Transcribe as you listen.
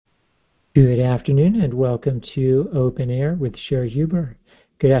Good afternoon and welcome to Open Air with Sherry Huber.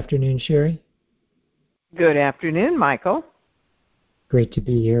 Good afternoon, Sherry. Good afternoon, Michael. Great to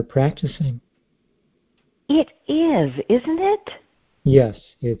be here practicing. It is, isn't it? Yes,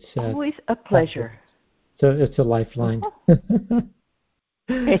 it's always a pleasure. So it's a lifeline.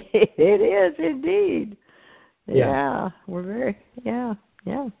 It is indeed. Yeah. Yeah.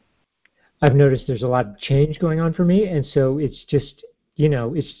 I've noticed there's a lot of change going on for me, and so it's just,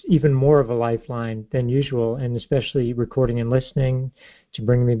 it's even more of a lifeline than usual, and especially recording and listening to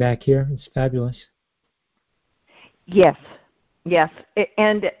bring me back here. It's fabulous. Yes.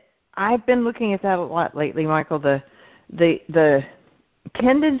 And I've been looking at that a lot lately, Michael, the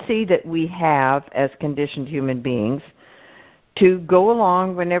tendency that we have as conditioned human beings to go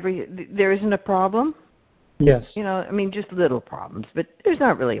along whenever there isn't a problem. Yes. Just little problems, but there's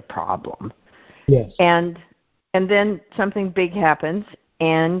not really a problem. Yes. And then something big happens,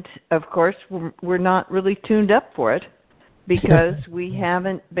 and of course we're not really tuned up for it because we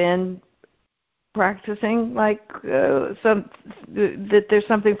haven't been practicing that there's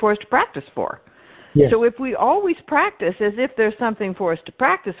something for us to practice for. Yes. So if we always practice as if there's something for us to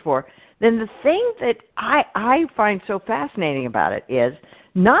practice for, then the thing that I find so fascinating about it is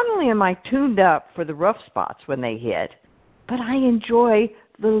not only am I tuned up for the rough spots when they hit, but I enjoy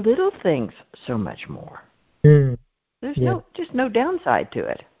the little things so much more. There's no downside to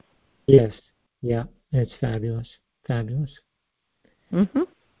it. Yes. Yeah. It's fabulous. Fabulous. Mm-hmm.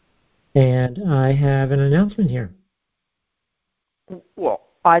 And I have an announcement here. Well,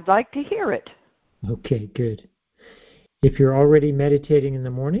 I'd like to hear it. Okay, good. If you're already meditating in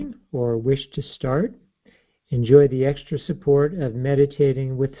the morning or wish to start, enjoy the extra support of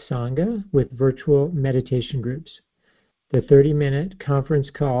Meditating with Sangha with virtual meditation groups. The 30-minute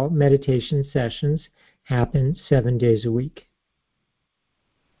conference call meditation sessions happen 7 days a week.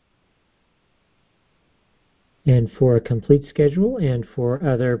 And for a complete schedule and for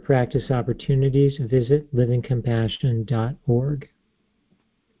other practice opportunities, visit livingcompassion.org.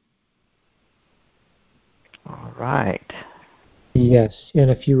 All right. Yes,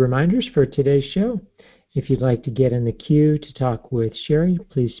 and a few reminders for today's show. If you'd like to get in the queue to talk with Sherry,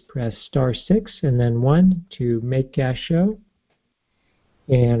 please press *6 and then 1 to make guest show.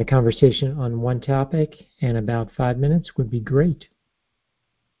 And a conversation on one topic in about 5 minutes would be great.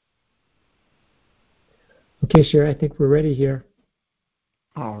 Okay, Sherry, I think we're ready here.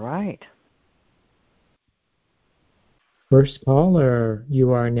 All right. First caller,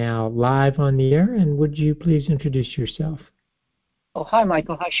 you are now live on the air, and would you please introduce yourself? Oh, hi,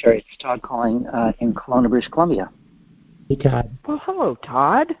 Michael. Hi, Sherry. It's Todd calling in Kelowna, British Columbia. Hey, Todd. Well, hello,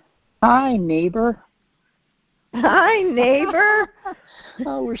 Todd. Hi, neighbor. Hi, neighbor.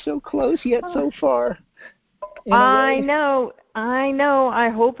 Oh, we're so close yet so far. I know. I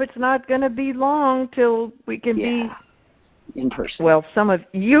hope it's not going to be long till we can be in person. Well, some of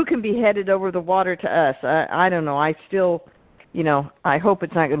you can be headed over the water to us. I don't know. I still, I hope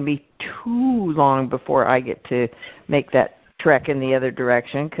it's not going to be too long before I get to make that trek in the other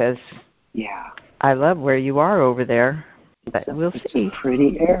direction because I love where you are over there. But we'll see. It's a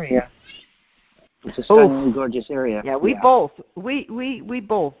pretty area. It's a stunningly gorgeous area. Yeah, we both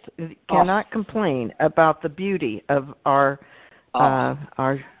cannot complain about the beauty of our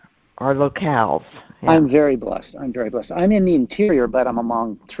locales. Yeah. I'm very blessed. I'm in the interior, but I'm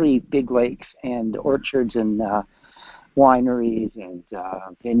among 3 big lakes and orchards and wineries and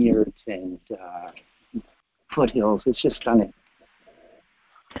vineyards and foothills. It's just stunning.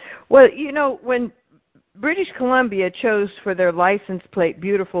 Well, when British Columbia chose for their license plate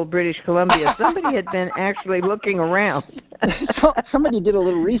beautiful British Columbia, somebody had been actually looking around. Somebody did a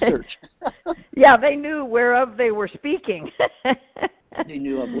little research. Yeah, they knew whereof they were speaking. They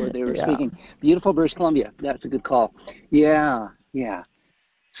knew of where they were speaking. Beautiful British Columbia. That's a good call. Yeah.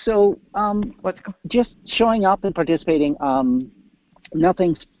 So just showing up and participating,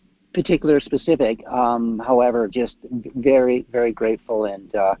 nothing particular specific. However, just very, very grateful and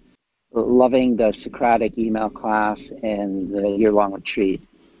loving the Socratic email class and the year-long retreat.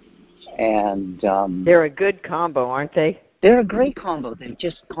 And they're a good combo, aren't they? They're a great combo. They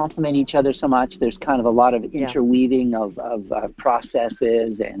just complement each other so much. There's kind of a lot of interweaving of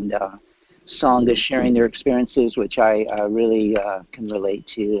processes and Sangha sharing their experiences, which I really can relate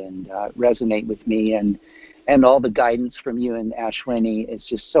to and resonate with me. And all the guidance from you and Ashwini is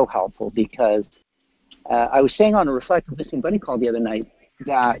just so helpful because I was saying on a reflective listening buddy call the other night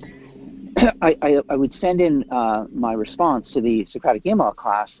that I would send in my response to the Socratic email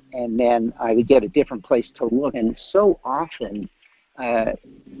class, and then I would get a different place to look. And so often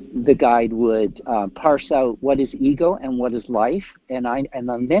the guide would parse out what is ego and what is life, and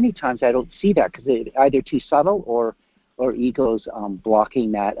many times I don't see that because it's either too subtle or ego's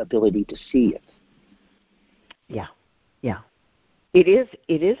blocking that ability to see it. Yeah, yeah. It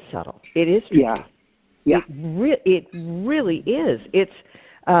is subtle. It is tricky. Yeah, yeah. It really is. It's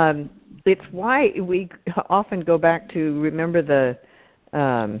why we often go back to remember the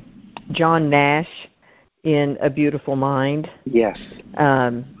John Nash in A Beautiful Mind. Yes.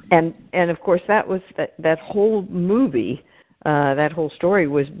 And of course that was that whole movie, that whole story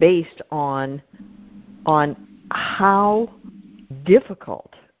was based on how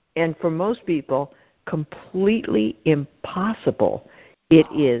difficult, and for most people completely impossible, it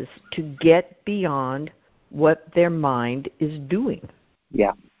is to get beyond what their mind is doing.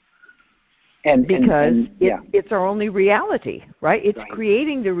 Yeah. Because yeah. it's our only reality, right? It's right.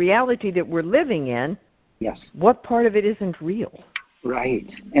 creating the reality that we're living in. Yes. What part of it isn't real? Right.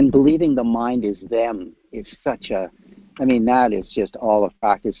 And believing the mind is them is that is just all of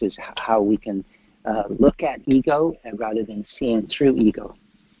practice, is how we can look at ego rather than seeing through ego.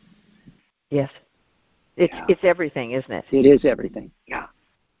 Yes. It's everything, isn't it? It is everything. Yeah.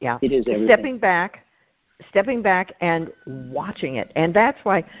 Yeah. It is everything. Stepping back and watching it. And that's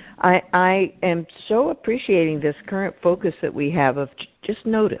why I am so appreciating this current focus that we have of just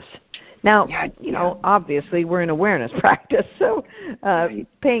notice. Now, obviously we're in awareness practice, so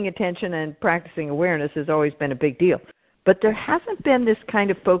paying attention and practicing awareness has always been a big deal. But there hasn't been this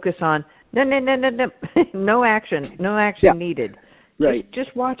kind of focus on, no, no action needed. Right.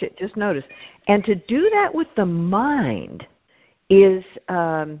 Just watch it, just notice. And to do that with the mind is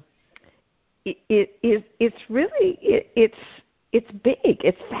it's big,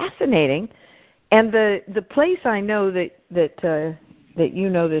 it's fascinating, and the place I know that you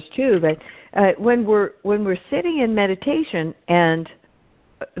know this too, that when we're sitting in meditation and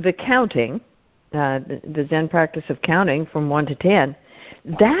the counting, the Zen practice of counting from 1 to 10,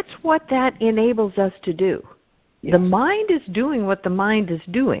 that's what that enables us to do. Yes. The mind is doing what the mind is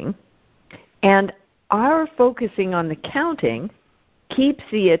doing, and our focusing on the counting keeps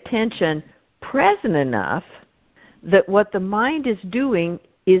the attention present enough that what the mind is doing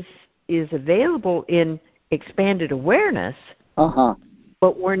is available in expanded awareness,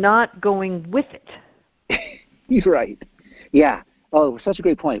 but we're not going with it. You're right. Yeah. Oh, such a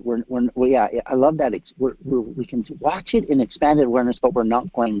great point. I love that. We can watch it in expanded awareness, but we're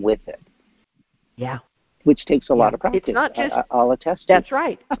not going with it. Yeah. Which takes a lot of practice. It's not just. I'll attest to. That's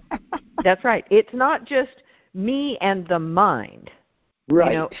right. That's right. It's not just me and the mind.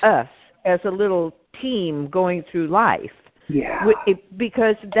 Right. Us as a little team going through life. Yeah.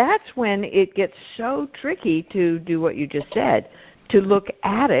 Because that's when it gets so tricky to do what you just said, to look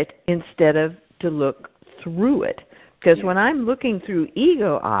at it instead of to look through it. Because when I'm looking through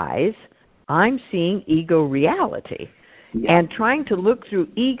ego eyes, I'm seeing ego reality. Yeah. And trying to look through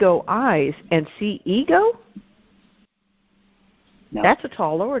ego eyes and see ego, that's a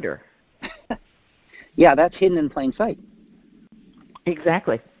tall order. Yeah, that's hidden in plain sight.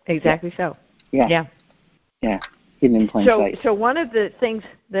 Exactly so. Yeah. Hidden in plain sight. So one of the things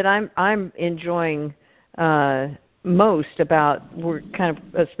that I'm enjoying most about, we're kind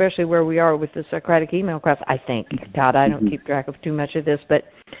of, especially where we are with the Socratic email class, I think, God, I don't keep track of too much of this, but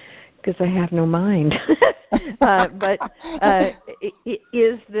because I have no mind, it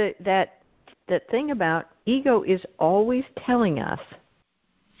is that thing about ego is always telling us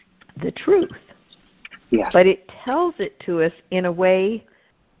the truth. Yes. But it tells it to us in a way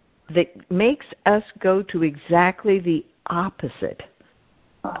that makes us go to exactly the opposite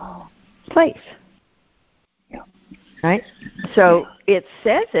place. Yeah. Right? So it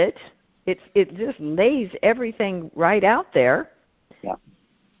says it just lays everything right out there. Yeah.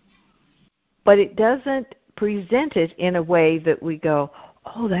 But it doesn't present it in a way that we go,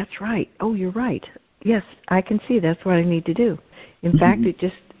 oh, that's right. Oh, you're right. Yes, I can see that's what I need to do. In fact,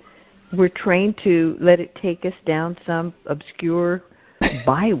 we're trained to let it take us down some obscure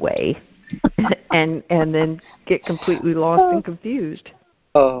byway and then get completely lost and confused.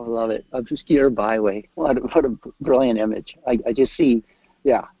 Oh, love it. Obscure byway. What a brilliant image. I just see,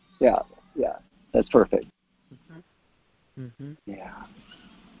 yeah. That's perfect. Yeah.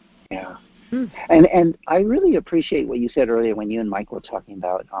 And I really appreciate what you said earlier when you and Mike were talking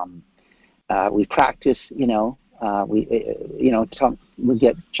about we practice, we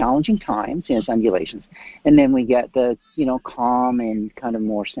get challenging times, undulations, and then we get the, calm and kind of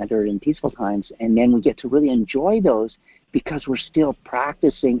more centered and peaceful times, and then we get to really enjoy those because we're still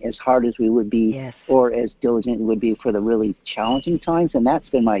practicing as hard as we would be or as diligent we would be for the really challenging times. And that's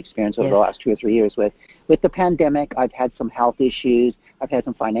been my experience over the last 2 or 3 years with the pandemic. I've had some health issues. I've had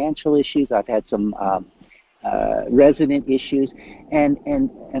some financial issues. I've had some resident issues. And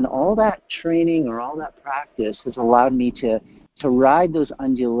all that training or all that practice has allowed me to ride those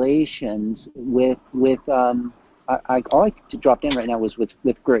undulations with all I dropped in right now was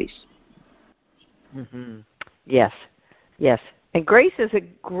with grace. Mm-hmm. Yes. Yes, and grace is a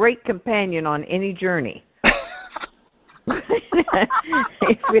great companion on any journey.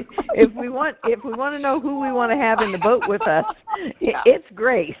 if we want to know who we want to have in the boat with us, it's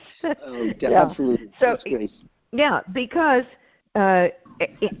grace. Oh, absolutely. So it's grace. Yeah, because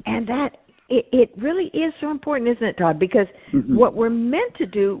it really is so important, isn't it, Todd? Because what we're meant to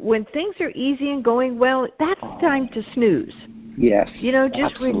do when things are easy and going well, that's the time to snooze. Yes.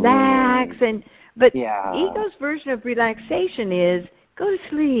 Just relax But ego's version of relaxation is go to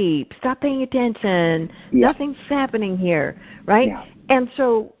sleep, stop paying attention, nothing's happening here, right? Yeah. And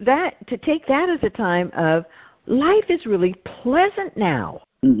so to take that as a time of life is really pleasant now.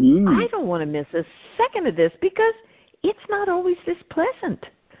 Mm-hmm. I don't want to miss a second of this because it's not always this pleasant.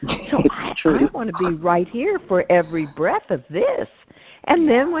 So I want to be right here for every breath of this. And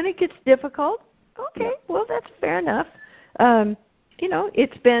then when it gets difficult, okay, well, that's fair enough.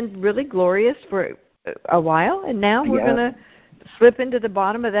 It's been really glorious for a while, and now we're going to slip into the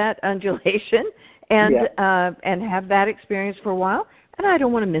bottom of that undulation and have that experience for a while. And I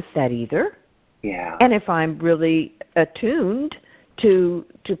don't want to miss that either. Yeah. And if I'm really attuned to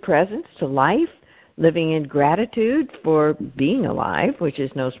presence, to life, living in gratitude for being alive, which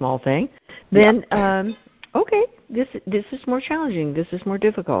is no small thing, then okay, this is more challenging. This is more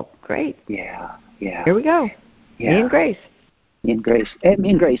difficult. Great. Yeah. Yeah. Here we go. Yeah. In grace. In grace,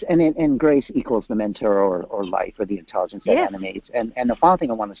 and grace equals the mentor or life or the intelligence that animates. And the final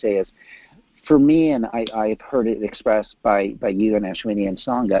thing I want to say is, for me, and I've heard it expressed by you and Ashwini and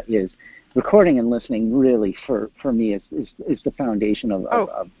Sangha, is recording and listening really for me is the foundation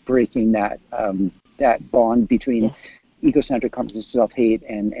of breaking that bond between egocentric, compulsive self-hate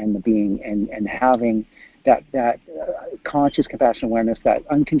and the being and having that conscious compassion awareness, that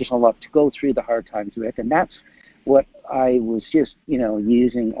unconditional love to go through the hard times with. And that's what I was just,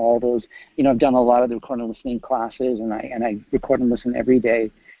 using all those, I've done a lot of the record and listening classes, and I record and listen every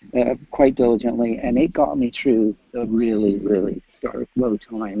day quite diligently, and it got me through the really, really dark, low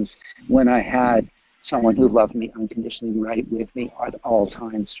times when I had someone who loved me unconditionally right with me at all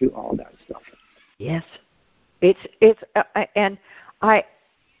times through all that stuff. Yes. And I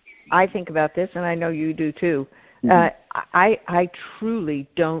think about this, and I know you do too. I truly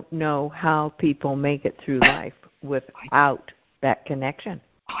don't know how people make it through life without that connection.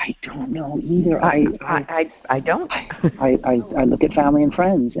 I don't know either. I don't. I look at family and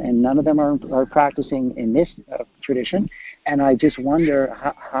friends, and none of them are practicing in this tradition, and I just wonder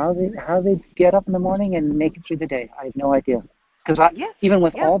how they get up in the morning and make it through the day. I have no idea. Because even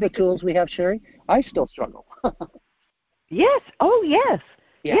with all the tools we have, Sherry, I still struggle. Yes. Oh, yes.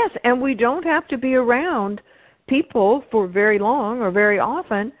 Yeah. Yes, and we don't have to be around people for very long or very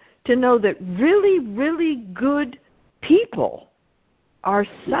often to know that really, really good people are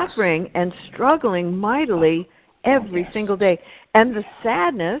suffering and struggling mightily every single day. And the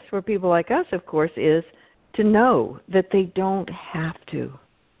sadness for people like us, of course, is to know that they don't have to,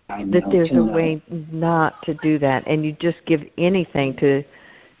 that there's a way not to do that, and you just give anything to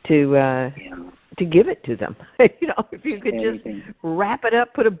give it to them. If you could just wrap it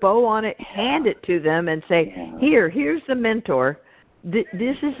up, put a bow on it, hand it to them, and say, here's the mentor.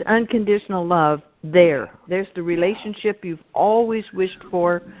 This is unconditional love. There's the relationship you've always wished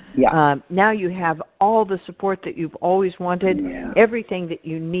for. Now you have all the support that you've always wanted, everything that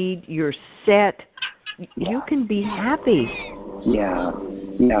you need. You're set. You can be happy. Yeah.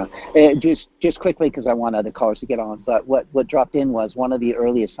 Just quickly, because I want other callers to get on, but what dropped in was one of the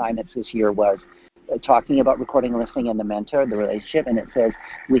early assignments this year was talking about recording, listening, and the mentor, the relationship, and it says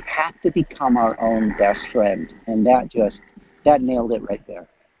we have to become our own best friend, and that nailed it right there.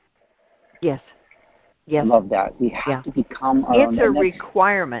 Yes. I love that. We have to become our own. It's a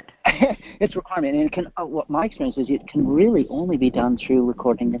requirement. It's a requirement, and it can. What my experience is, it can really only be done through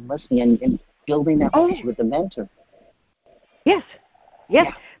recording and listening and building that relationship with the mentor. Yes.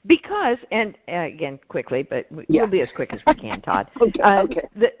 Yeah. Because, and again, quickly, but we'll be as quick as we can, Todd. Okay.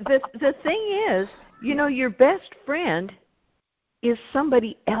 The thing is, your best friend is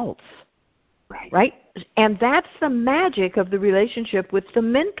somebody else, right? And that's the magic of the relationship with the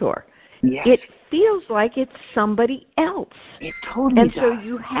mentor. Yes. it feels like it's somebody else. It totally and does. so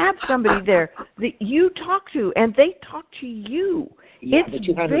you have somebody there that you talk to, and they talk to you. Yeah, but It's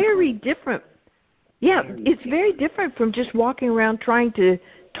you have very different. Yeah, it's very different from just walking around trying to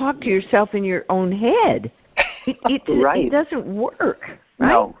talk to yourself in your own head. Right. It doesn't work, right?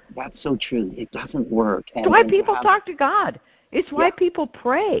 No, that's so true. It doesn't work. It's why people talk to God. It's why people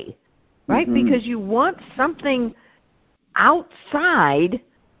pray, right? Mm-hmm. Because you want something outside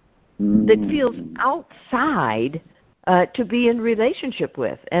that feels outside to be in relationship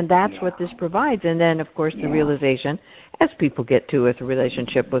with. And that's what this provides. And then, of course, the realization, as people get to with a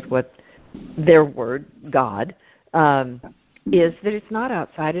relationship with what their word, God, is that it's not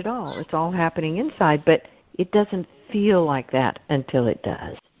outside at all. It's all happening inside, but it doesn't feel like that until it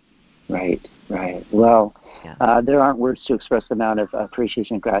does. Right, right. Well, there aren't words to express the amount of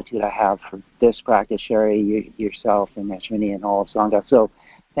appreciation and gratitude I have for this practice, Sherry, yourself, and Ashwini, and all of Sangha. So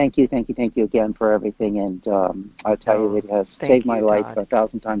thank you again for everything. And I'll tell you, it has saved my life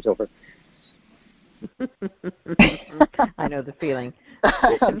 1,000 times over. I know the feeling.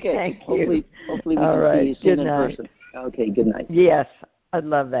 Okay. Thank you. Hopefully we can see you soon in person. Okay, good night. Yes, I'd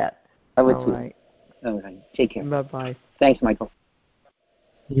love that. I would too. Right. All right. Take care. Bye-bye. Thanks, Michael.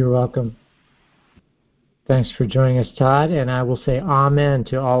 You're welcome. Thanks for joining us, Todd, and I will say amen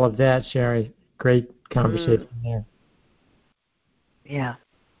to all of that, Sherry. Great conversation there. Yeah.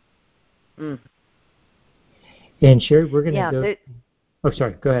 And Sherry, we're going to go. Oh,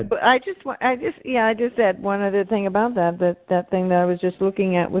 sorry. Go ahead. I just said one other thing about that thing that I was just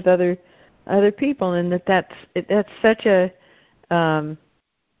looking at with other people, and that's such a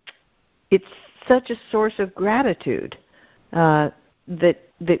it's such a source of gratitude that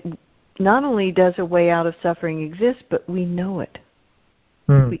not only does a way out of suffering exist, but we know it.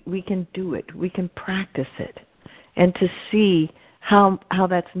 We can do it. We can practice it, and to see how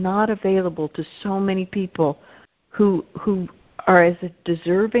that's not available to so many people who are as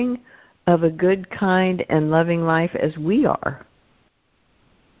deserving of a good, kind, and loving life as we are.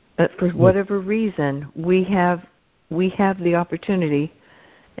 But for whatever reason, we have the opportunity,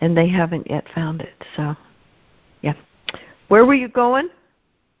 and they haven't yet found it. So, yeah. Where were you going?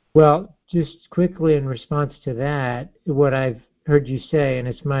 Well, just quickly in response to that, what I've heard you say, and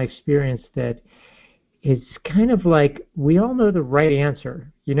it's my experience, that it's kind of like we all know the right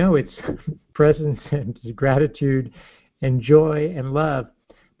answer. You know, it's presence and gratitude and joy and love.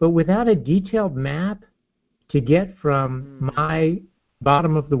 But without a detailed map to get from my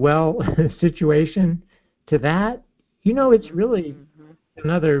bottom of the well situation to that, you know, it's really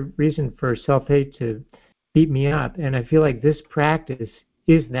another reason for self-hate to beat me up. And I feel like this practice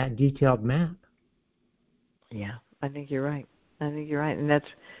is that detailed map. Yeah, I think you're right. And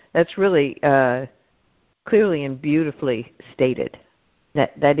that's really clearly and beautifully stated.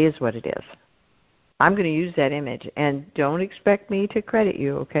 That is what it is. I'm going to use that image, and don't expect me to credit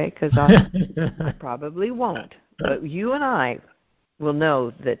you, okay? Because I probably won't. But you and I will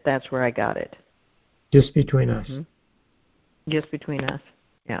know that that's where I got it. Just between us. Just between us,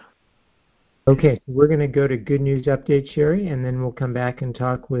 yeah. Okay, so we're going to go to Good News Update, Sherry, and then we'll come back and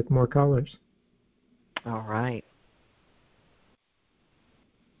talk with more callers. All right.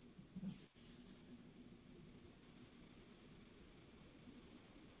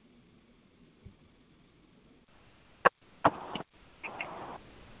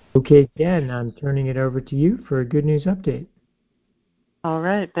 Okay, Jen, I'm turning it over to you for a Good News Update. All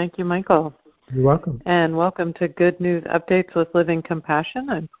right. Thank you, Michael. You're welcome. And welcome to Good News Updates with Living Compassion.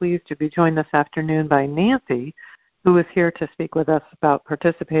 I'm pleased to be joined this afternoon by Nancy, who is here to speak with us about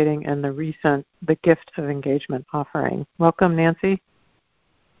participating in the Gift of Engagement offering. Welcome, Nancy.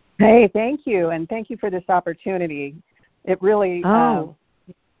 Hey, thank you, and thank you for this opportunity. It really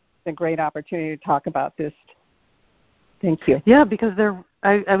is a great opportunity to talk about this. Thank you. Yeah, because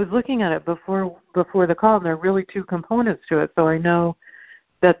I was looking at it before the call, and there are really two components to it. So I know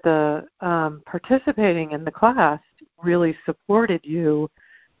that the participating in the class really supported you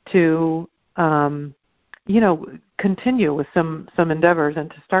to, continue with some endeavors and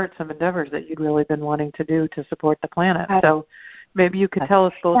to start some endeavors that you'd really been wanting to do to support the planet. So maybe you could tell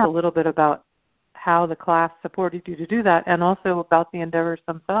us both a little bit about how the class supported you to do that, and also about the endeavors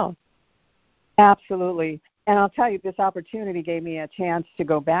themselves. Absolutely. And I'll tell you, this opportunity gave me a chance to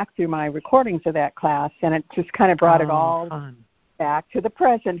go back through my recordings of that class, and it just kind of brought it all back to the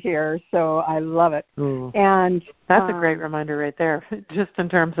present here. So I love it. Ooh. And that's a great reminder right there, just in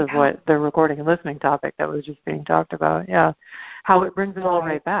terms of what the recording and listening topic that was just being talked about. Yeah, how it brings it all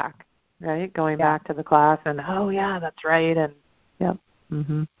right back, right? Going back to the class and, that's right. And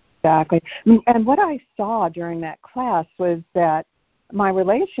exactly. And what I saw during that class was that my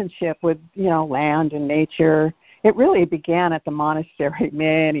relationship with, land and nature, it really began at the monastery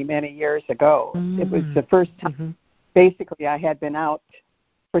many, many years ago. It was the first time, basically, I had been out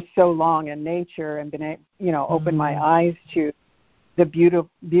for so long in nature and been, opened my eyes to the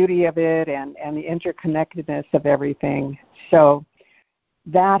beauty of it and the interconnectedness of everything. So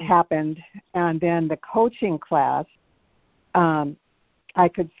that happened. And then the coaching class, I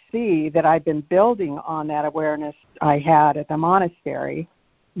could see that I'd been building on that awareness I had at the monastery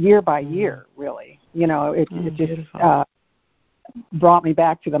year by year, really. It just brought me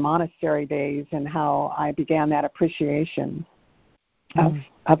back to the monastery days and how I began that appreciation of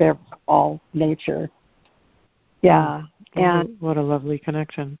all nature. Yeah. And what a lovely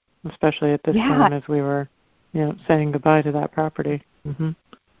connection, especially at this time as we were, saying goodbye to that property.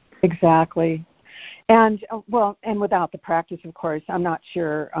 Exactly. And and without the practice, of course, I'm not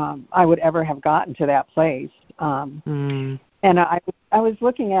sure I would ever have gotten to that place. And I was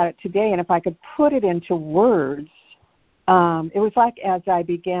looking at it today, and if I could put it into words, it was like as I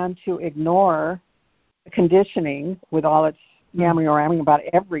began to ignore conditioning with all its yammering about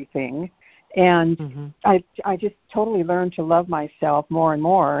everything, and I just totally learned to love myself more and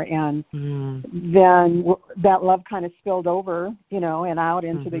more, and then that love kind of spilled over, and out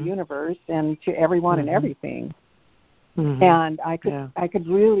into the universe and to everyone and everything. And I could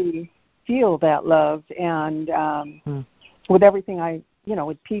really feel that love, and with everything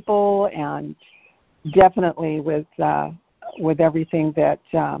with people, and definitely with everything that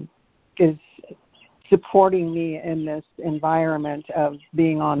is supporting me in this environment of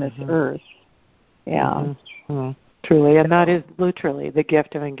being on this earth. Yeah. Truly, and that is literally the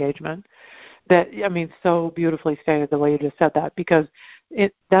gift of engagement. So beautifully stated the way you just said that, because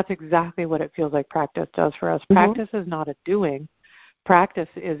that's exactly what it feels like practice does for us. Practice is not a doing. Practice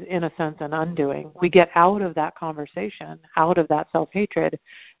is, in a sense, an undoing. We get out of that conversation, out of that self-hatred,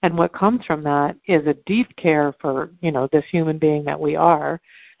 and what comes from that is a deep care for, this human being that we are,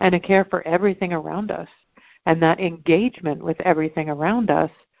 and a care for everything around us. And that engagement with everything around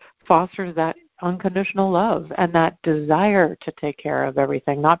us fosters that unconditional love and that desire to take care of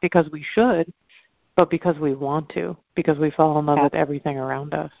everything, not because we should, but because we want to, because we fall in love with everything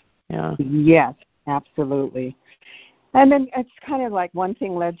around us. Yeah. Yes, absolutely. And then it's kind of like one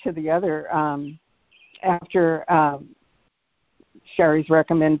thing led to the other. After Sherry's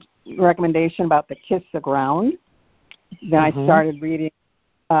recommendation about the Kiss the Ground, then I started reading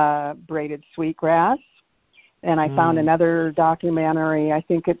Braided Sweetgrass. And I found another documentary, I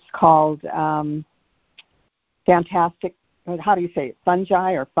think it's called Fantastic, how do you say it,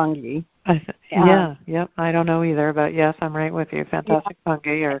 fungi or fungi? I don't know either, but yes, I'm right with you. Fantastic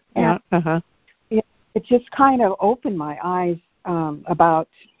fungi or, it just kind of opened my eyes about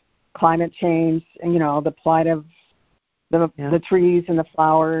climate change and, the plight of the trees and the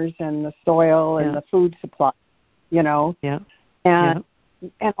flowers and the soil and the food supply, and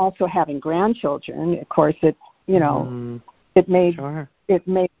also having grandchildren. Of course, it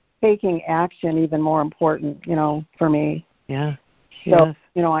made taking action even more important, for me. Yeah. So,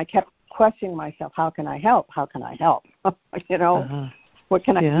 I kept questioning myself, how can I help? How can I help? What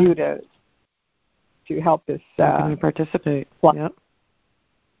can I do to help this? How can we participate? Yep.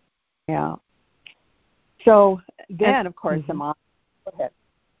 Yeah. So then, of course, the mom. Go ahead.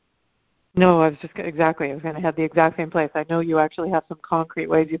 No, I was going to have the exact same place. I know you actually have some concrete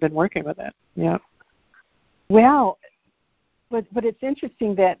ways you've been working with it. Yeah. Well, but it's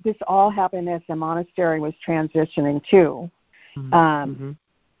interesting that this all happened as the monastery was transitioning too.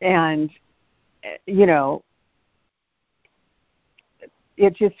 And,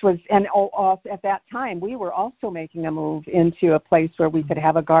 it just was, and at that time, we were also making a move into a place where we could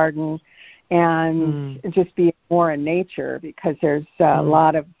have a garden and just be more in nature, because there's a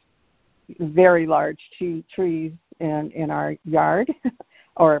lot of very large trees in our yard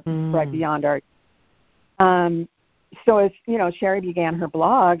or right beyond our. So as Sherry began her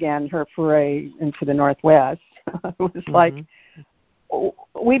blog and her foray into the Northwest, it was like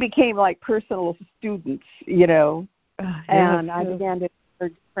we became like personal students, and I began to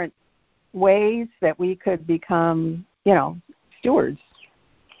learn different ways that we could become, stewards.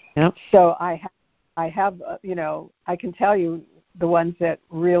 Yep. So I have, I can tell you the ones that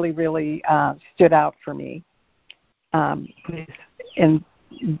really, really stood out for me. And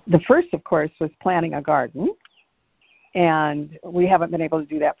the first, of course, was planting a garden. And we haven't been able to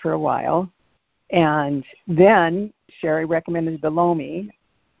do that for a while. And then Sherry recommended the Lomi,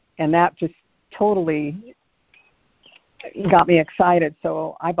 and that just totally got me excited.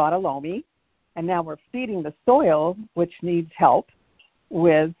 So I bought a Lomi, and now we're feeding the soil, which needs help,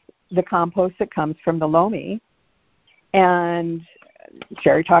 with the compost that comes from the Lomi. And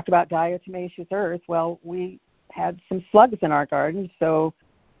Sherry talked about diatomaceous earth. Well, we had some slugs in our garden, so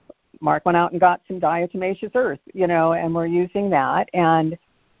Mark went out and got some diatomaceous earth, and we're using that. And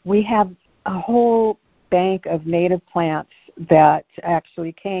we have a whole bank of native plants that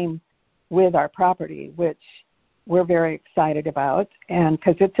actually came with our property, which we're very excited about, and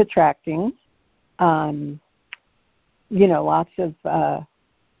because it's attracting, lots of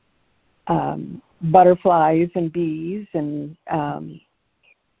butterflies and bees, and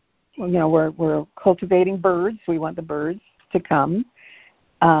we're cultivating birds. We want the birds to come,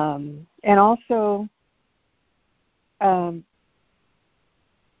 and also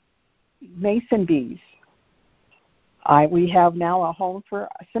mason bees. We have now a home for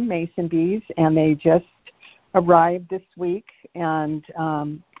some mason bees, and they just arrived this week, and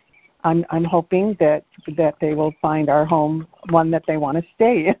I'm hoping that they will find our home one that they want to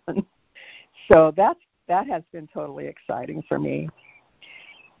stay in. So that has been totally exciting for me.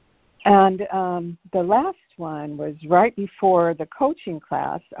 And the last one was right before the coaching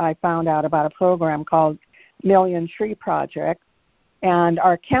class. I found out about a program called Million Tree Project, and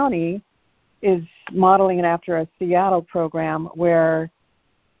our county is modeling it after a Seattle program where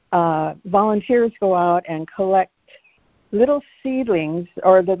volunteers go out and collect little seedlings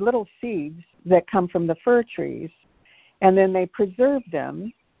or the little seeds that come from the fir trees, and then they preserve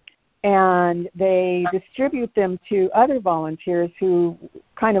them and they distribute them to other volunteers who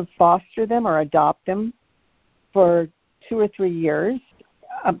kind of foster them or adopt them for 2 or 3 years,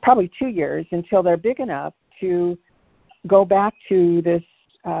 probably 2 years, until they're big enough to go back to this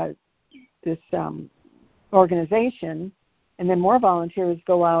organization, and then more volunteers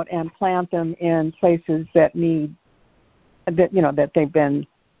go out and plant them in places that they've been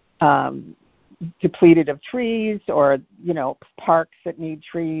depleted of trees, or parks that need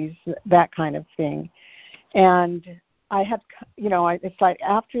trees, that kind of thing. And I had, it's like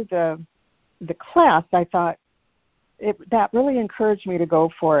after the class, I thought that really encouraged me to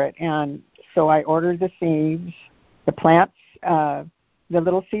go for it, and so I ordered the seeds, the plants. The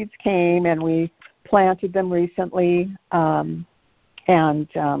little seeds came, and we planted them recently, and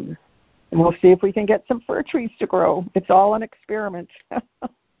we'll see if we can get some fir trees to grow. It's all an experiment.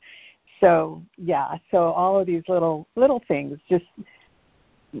 So all of these little things just,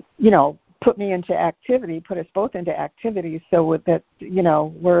 put us both into activity, so that,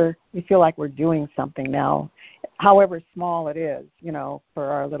 we feel like we're doing something now, however small it is, for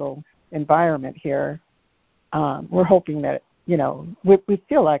our little environment here. We're hoping that, we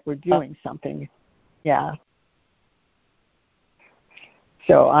feel like we're doing something. Yeah.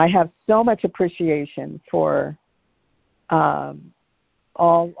 So I have so much appreciation for all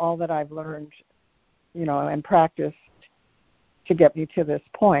that I've learned, and practiced to get me to this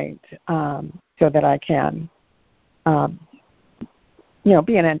point, so that I can,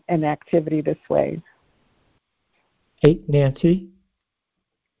 be in an activity this way. Hey, Nancy?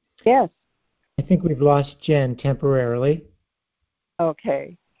 Yes. I think we've lost Jen temporarily.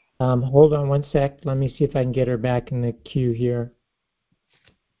 Okay. Hold on one sec. Let me see if I can get her back in the queue here.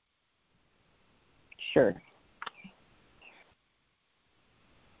 Sure.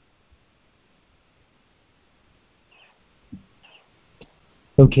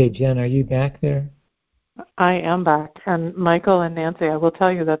 Okay, Jen, are you back there? I am back. And Michael and Nancy, I will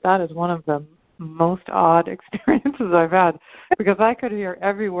tell you that is one of the most odd experiences I've had, because I could hear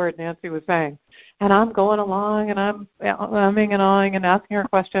every word Nancy was saying. And I'm going along, and I'm umming and ahhing and asking her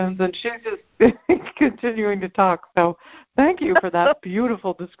questions, and she's just continuing to talk. So thank you for that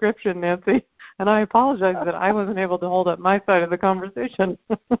beautiful description, Nancy. And I apologize that I wasn't able to hold up my side of the conversation.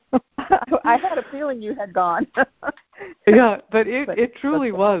 I had a feeling you had gone. Yeah, but it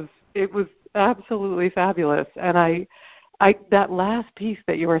truly was. It was absolutely fabulous. And I that last piece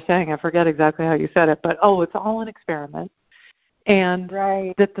that you were saying, I forget exactly how you said it, but it's all an experiment. And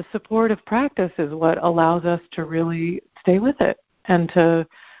right. That the support of practice is what allows us to really stay with it, and to,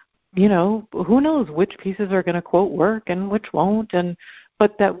 who knows which pieces are going to quote work and which won't,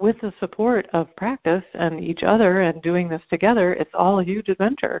 but that with the support of practice and each other and doing this together, it's all a huge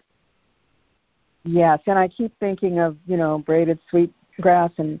adventure. Yes, and I keep thinking of, braided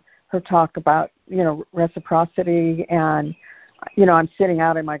sweetgrass and her talk about, reciprocity, and, I'm sitting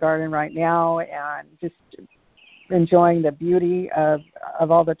out in my garden right now and just enjoying the beauty of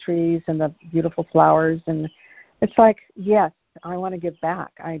all the trees and the beautiful flowers, and it's like, yes, I want to give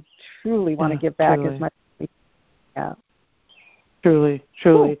back. I truly want to give back truly. as much as we can. Truly.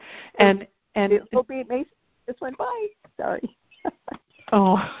 Cool. And it'll be amazing. This went by. Sorry.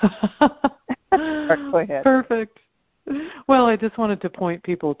 Oh. Go ahead. Perfect. Well, I just wanted to point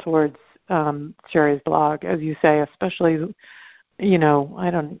people towards Sherry's blog, as you say, especially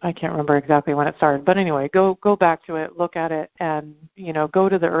I can't remember exactly when it started, but anyway, go back to it, look at it, and go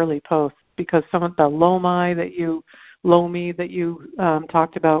to the early posts, because some of the Lomi that you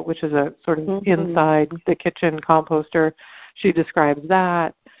talked about, which is a sort of inside the kitchen composter, she describes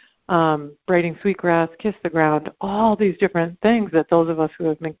that. Braiding sweetgrass, Kiss the Ground, all these different things that those of us who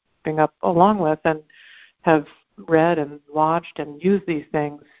have been keeping up along with and have read and watched and used these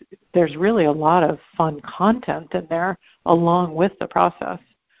things, there's really a lot of fun content in there along with the process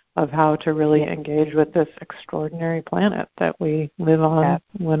of how to really engage with this extraordinary planet that we live on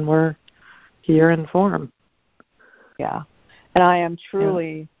when we're here in form. Yeah. And I am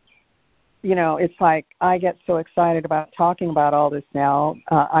truly, it's like I get so excited about talking about all this now.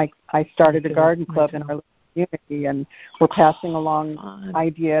 I started a garden club in our community, and we're passing along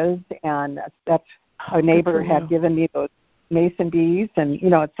ideas, and that's a neighbor had given me those mason bees, and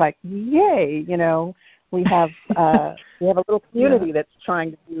it's like, yay, we have a little community that's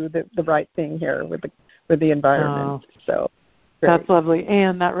trying to do the right thing here with the environment. So great. That's lovely.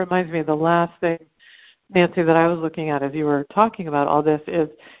 And that reminds me of the last thing, Nancy, that I was looking at as you were talking about all this is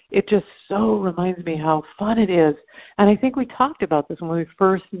it just so reminds me how fun it is. And I think we talked about this when we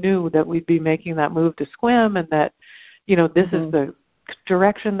first knew that we'd be making that move to Sequim, and that, this is the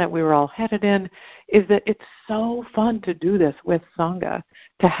direction that we were all headed in, is that it's so fun to do this with Sangha,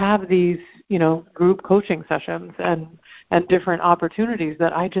 to have these, group coaching sessions and different opportunities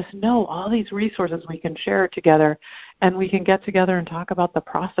that I just know all these resources we can share together, and we can get together and talk about the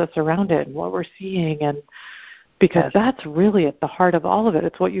process around it and what we're seeing, and because that's really at the heart of all of it.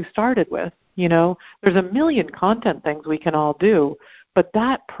 It's what you started with. There's a million content things we can all do, but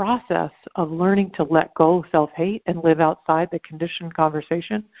that process of learning to let go of self-hate and live outside the conditioned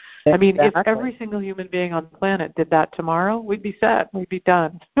conversation, I mean, if every single human being on the planet did that tomorrow, we'd be set. We'd be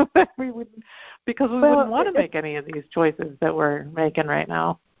done. Because we wouldn't want to make any of these choices that we're making right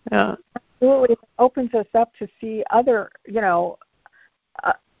now. Yeah. Absolutely. It opens us up to see other,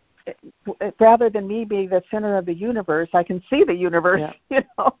 rather than me being the center of the universe, I can see the universe,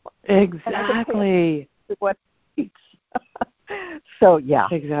 Exactly. What So, yeah.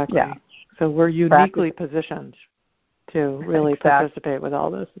 Exactly. Yeah. So we're uniquely positioned to really participate with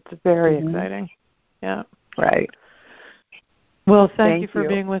all this. It's very exciting. Yeah. Right. Well, thank you for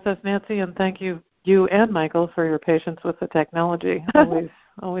being with us, Nancy, and thank you and Michael for your patience with the technology.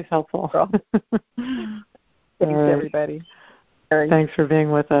 Always helpful. Thanks, everybody. Thanks for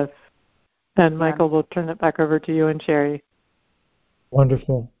being with us. And Michael, we'll turn it back over to you and Sherry.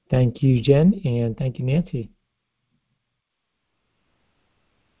 Wonderful. Thank you, Jen, and thank you, Nancy.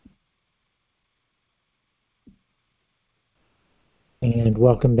 And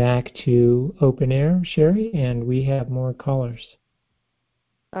welcome back to Open Air, Sherry, and we have more callers.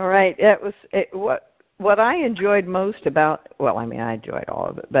 All right. What I enjoyed most about, I enjoyed all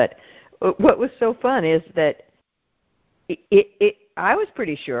of it, but what was so fun is that I was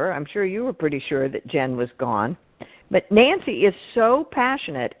pretty sure, I'm sure you were pretty sure that Jen was gone, but Nancy is so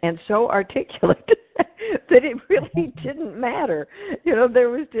passionate and so articulate that it really didn't matter. There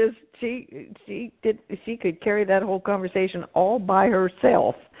was just she could carry that whole conversation all by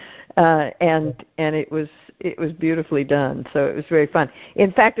herself, and it was beautifully done. So it was very fun.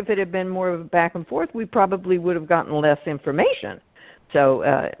 In fact, if it had been more of a back and forth, we probably would have gotten less information. So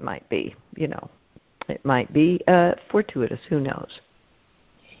it might be, fortuitous. Who knows?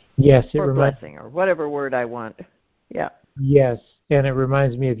 Yes, or blessing, or whatever word I want. Yeah. Yes, and it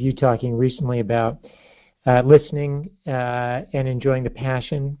reminds me of you talking recently about listening and enjoying the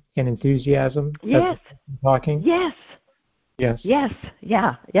passion and enthusiasm of talking. Yes. Yes. Yes.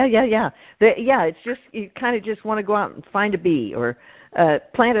 Yeah. It's just you kind of just want to go out and find a bee or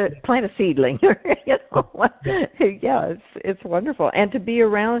plant a seedling. It's wonderful, and to be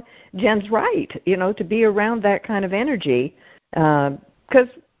around. Jen's right. To be around that kind of energy, because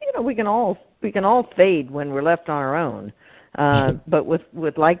we can all fade when we're left on our own. But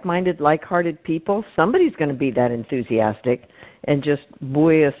with like-minded, like-hearted people, somebody's going to be that enthusiastic and just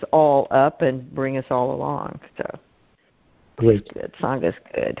buoy us all up and bring us all along. So great. Good. Sanga's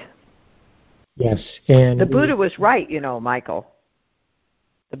good. Yes. And the Buddha was right, Michael.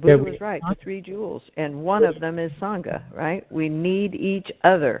 The Buddha was right, the 3 jewels. And one of them is Sangha, right? We need each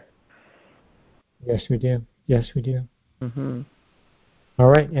other. Yes, we do. Yes, we do. Mm-hmm. All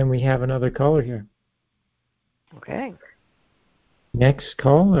right, and we have another caller here. Okay. Next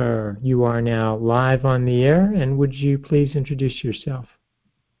caller, you are now live on the air, and would you please introduce yourself?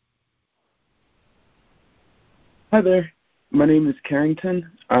 Hi there. My name is Carrington.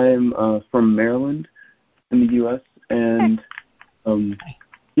 I am from Maryland in the U.S. And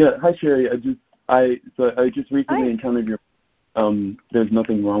hi Sherry. I just recently encountered there's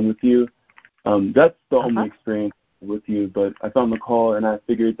nothing wrong with you. That's the only experience with you, but I found the call and I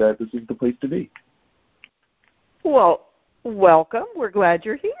figured that this is the place to be. Well, welcome. We're glad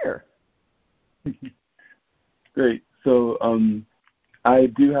you're here. Great. So I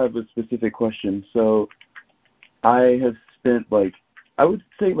do have a specific question. So I have spent I would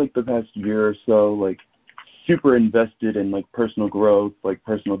say the past year or so super invested in personal growth,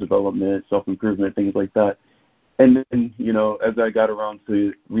 personal development, self-improvement, things like that. And then, as I got around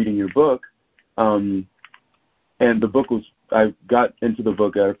to reading your book, and the book I got into the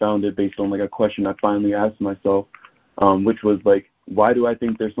book, I found it based on a question I finally asked myself, which was why do I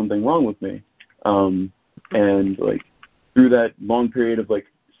think there's something wrong with me? And through that long period of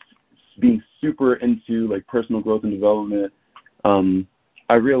being super into personal growth and development,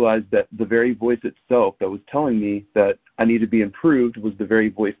 I realized that the very voice itself that was telling me that I need to be improved was the very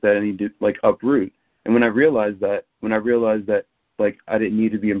voice that I need to uproot. And when I realized that I didn't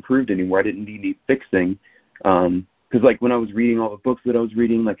need to be improved anymore, I didn't need fixing, because when I was reading all the books that I was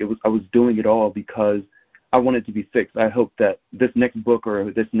reading, I was doing it all because I wanted to be fixed. I hoped that this next book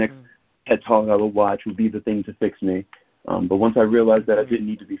or this next TED Talk I will watch would be the thing to fix me. But once I realized that I didn't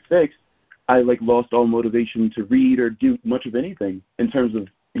need to be fixed, I lost all motivation to read or do much of anything in terms of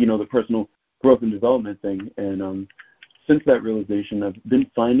the personal growth and development thing. And since that realization, I've been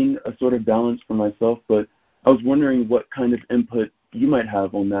finding a sort of balance for myself. But I was wondering what kind of input you might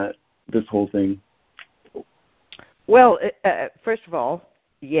have on this whole thing. Well, first of all,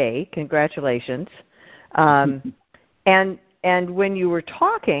 yay, congratulations. And when you were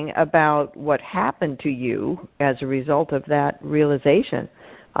talking about what happened to you as a result of that realization,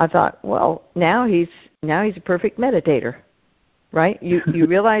 I thought, well, now he's a perfect meditator, right? You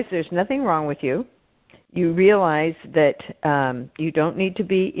realize there's nothing wrong with you. You realize that you don't need to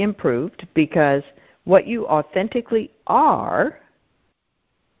be improved because what you authentically are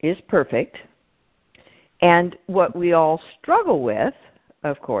is perfect. And what we all struggle with,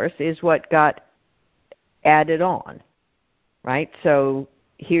 of course, is what got added on, right? So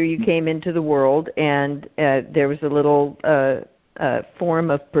here you came into the world and there was a little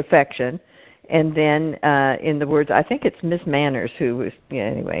form of perfection. And then in the words, I think it's Miss Manners who was,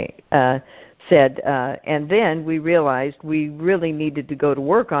 said, and then we realized we really needed to go to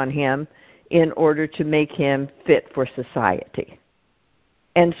work on him in order to make him fit for society.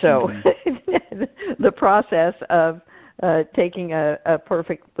 And so the process of taking a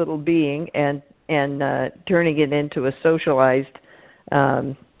perfect little being and turning it into a socialized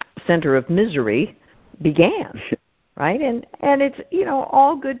center of misery began, right? And it's,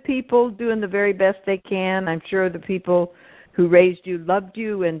 all good people doing the very best they can. I'm sure the people who raised you loved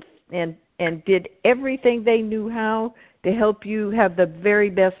you and did everything they knew how to help you have the very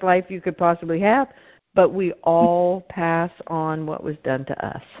best life you could possibly have. But we all pass on what was done to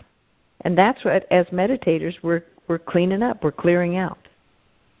us. And that's what, as meditators, we're cleaning up, we're clearing out.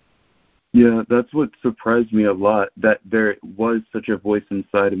 Yeah, that's what surprised me a lot, that there was such a voice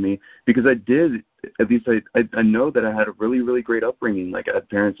inside of me, because I did, at least I know that I had a really, really great upbringing. I had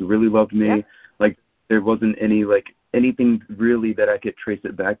parents who really loved me. Yeah. There wasn't anything really that I could trace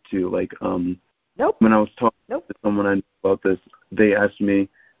it back to. Nope. When I was talking to someone I knew about this, they asked me,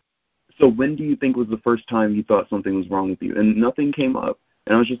 so when do you think was the first time you thought something was wrong with you? And nothing came up.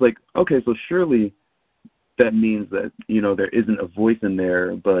 And I was just like, okay, so surely that means that, there isn't a voice in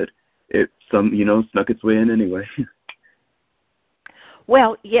there, but it snuck its way in anyway.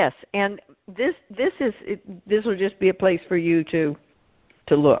 Well, yes, and this will just be a place for you to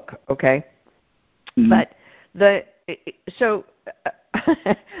look, okay? Mm-hmm. But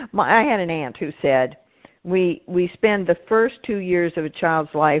I had an aunt who said we spend the first 2 years of a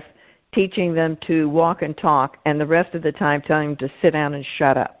child's life teaching them to walk and talk, and the rest of the time telling them to sit down and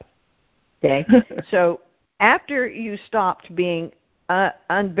shut up. Okay? So after you stopped being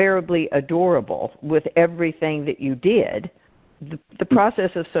unbearably adorable with everything that you did, the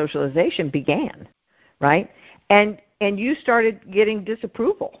process of socialization began, right? And you started getting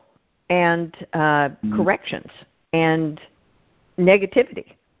disapproval and corrections and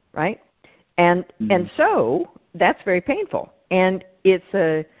negativity, right? And so that's very painful. And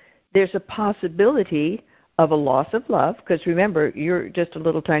there's a possibility of a loss of love, because remember, you're just a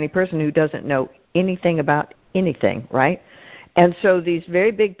little tiny person who doesn't know anything about anything, right? And so these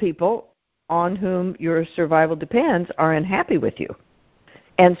very big people on whom your survival depends are unhappy with you.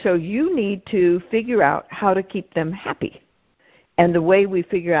 And so you need to figure out how to keep them happy. And the way we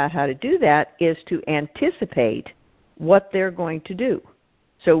figure out how to do that is to anticipate what they're going to do.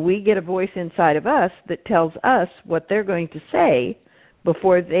 So we get a voice inside of us that tells us what they're going to say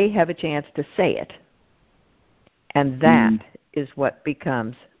before they have a chance to say it. And that is what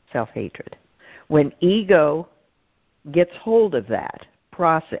becomes self-hatred. When ego gets hold of that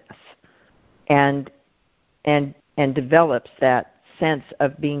process and develops that sense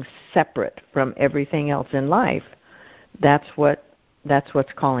of being separate from everything else in life, that's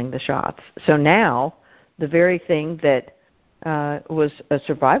what's calling the shots. So now, the very thing that was a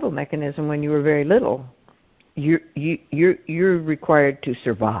survival mechanism when you were very little, you're required to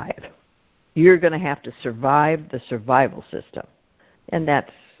survive. You're going to have to survive the survival system, and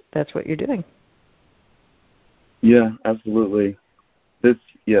that's what you're doing. Yeah, absolutely.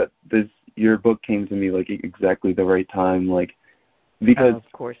 Your book came to me like exactly the right time, like because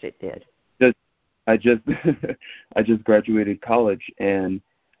of course it did. I just I just graduated college, and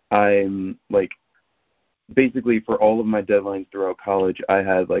I'm like basically for all of my deadlines throughout college, I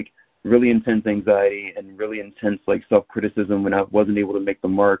had like really intense anxiety and really intense like self-criticism when I wasn't able to make the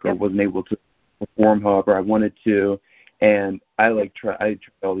mark or wasn't able to perform however I wanted to, and I tried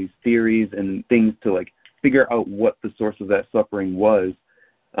all these theories and things to like figure out what the source of that suffering was,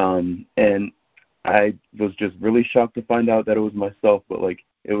 and I was just really shocked to find out that it was myself, but like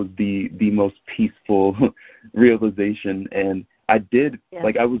it was the most peaceful realization. And I did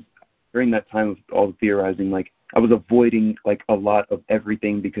like I was during that time of all the theorizing, like I was avoiding like a lot of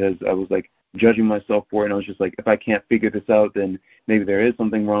everything because I was like judging myself for it, and I was just like, if I can't figure this out, then maybe there is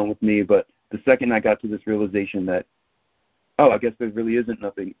something wrong with me. But the second I got to this realization that, I guess there really isn't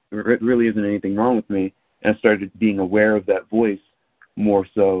anything wrong with me, and I started being aware of that voice more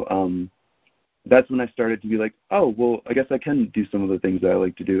so, that's when I started to be like, I guess I can do some of the things that I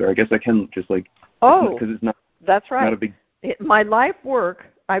like to do, or I guess I can just like, because it's not. That's right. Not a big. My life work.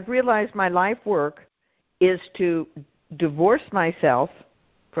 I've realized my life work is to divorce myself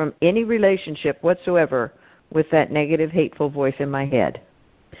from any relationship whatsoever with that negative, hateful voice in my head.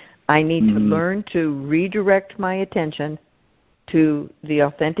 I need to learn to redirect my attention to the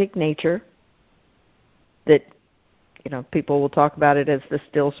authentic nature that, people will talk about it as the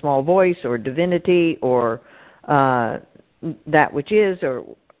still small voice or divinity or that which is, or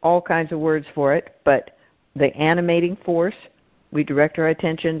all kinds of words for it. But the animating force, we direct our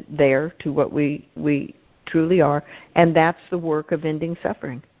attention there to what we truly are, and that's the work of ending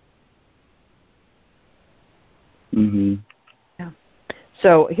suffering. Mm-hmm. Yeah.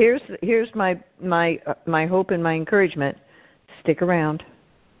 So here's my hope and my encouragement. Stick around.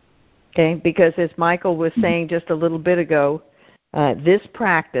 Okay, because as Michael was saying just a little bit ago, this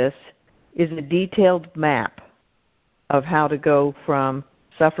practice is a detailed map of how to go from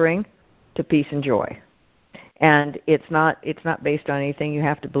suffering to peace and joy. And it's not based on anything you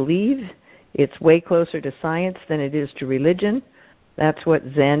have to believe. It's way closer to science than it is to religion. That's what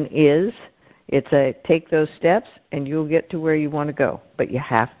Zen is. It's a take those steps and you'll get to where you want to go, but you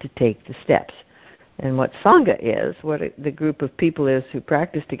have to take the steps. And what Sangha is, what the group of people is who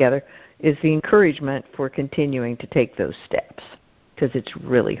practice together, is the encouragement for continuing to take those steps. Because it's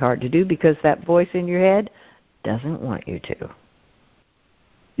really hard to do because that voice in your head doesn't want you to.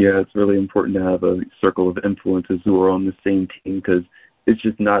 Yeah, it's really important to have a circle of influences who are on the same team, because it's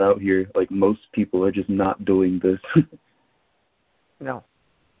just not out here. Like most people are just not doing this. No.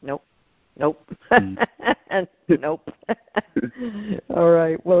 Nope. Nope. All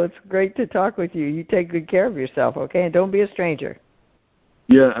right. Well, it's great to talk with you. You take good care of yourself, okay? And don't be a stranger.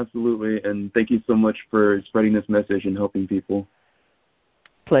 Yeah, absolutely. And thank you so much for spreading this message and helping people.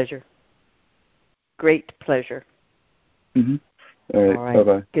 Pleasure. Great pleasure. Mm-hmm. All right.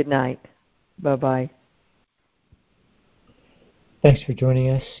 Bye-bye. Good night. Bye-bye. Thanks for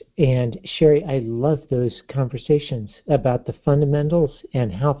joining us. And Sherry, I love those conversations about the fundamentals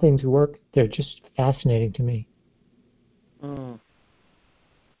and how things work. They're just fascinating to me. That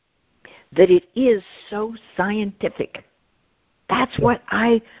it is so scientific. That's what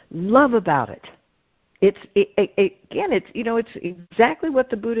I love about it. It's exactly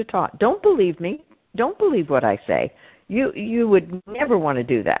what the Buddha taught. Don't believe me. Don't believe what I say. You would never want to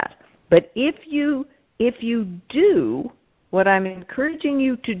do that. But if you do what I'm encouraging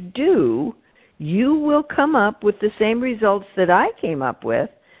you to do, you will come up with the same results that I came up with,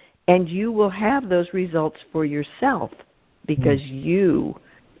 and you will have those results for yourself because you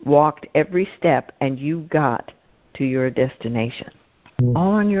walked every step and you got to your destination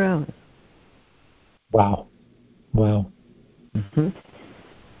all on your own. Wow. Mm-hmm.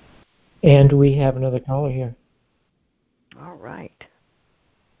 And we have another caller here. All right.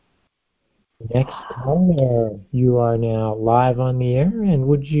 Next caller, you are now live on the air, and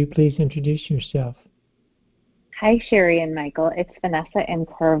would you please introduce yourself? Hi, Sherry and Michael. It's Vanessa in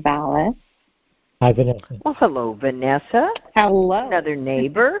Corvallis. Hi, Vanessa. Well, hello, Vanessa. Hello. Another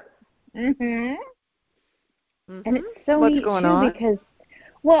neighbor. Mm-hmm. Mm-hmm. And it's so What's neat going too on? because,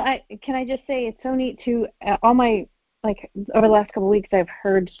 well, can I just say it's so neat too. All my over the last couple of weeks, I've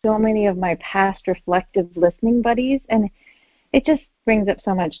heard so many of my past reflective listening buddies, and it just brings up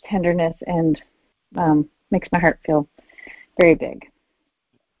so much tenderness and makes my heart feel very big.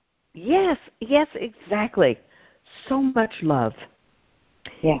 Yes, exactly. So much love.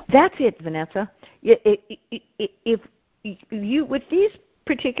 Yeah. That's it, Vanessa. If you, with these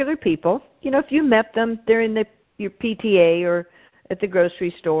particular people, if you met them, they're in your PTA or at the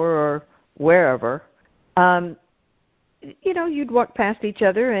grocery store or wherever, you'd walk past each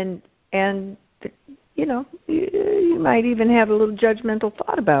other and you might even have a little judgmental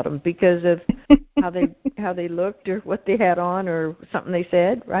thought about them because of how they looked or what they had on or something they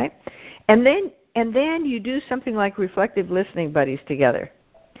said, right? And then you do something like reflective listening buddies together,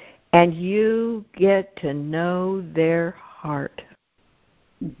 and you get to know their heart.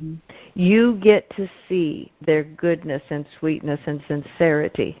 Mm-hmm. You get to see their goodness and sweetness and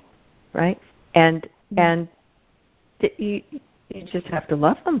sincerity, right? And you just have to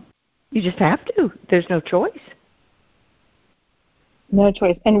love them. You just have to. There's no choice. No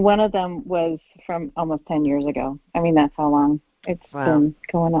choice. And one of them was from almost 10 years ago. I mean, that's how long it's been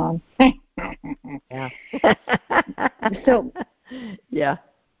going on. Yeah. So, yeah.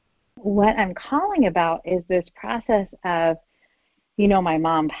 What I'm calling about is this process of, my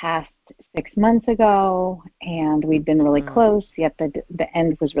mom passed 6 months ago, and we'd been really close, yet the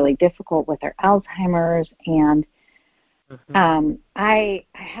end was really difficult with her Alzheimer's, and I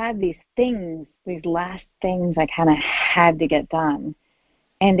had these last things I kind of had to get done.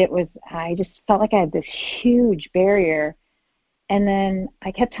 And I just felt like I had this huge barrier. And then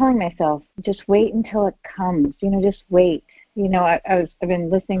I kept telling myself, just wait until it comes, just wait. I've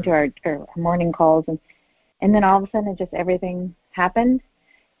been listening to our morning calls, and then all of a sudden everything happened.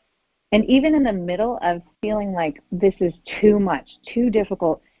 And even in the middle of feeling like this is too much, too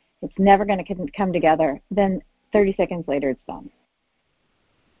difficult, it's never going to come together, then 30 seconds later it's done.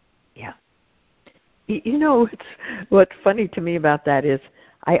 Yeah. What's funny to me about that is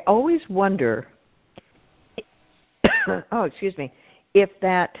I always wonder, if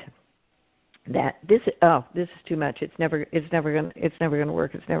this is too much. It's never going to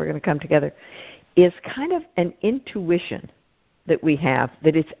work. It's never going to come together. Is kind of an intuition that we have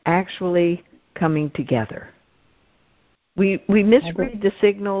that it's actually coming together. We misread the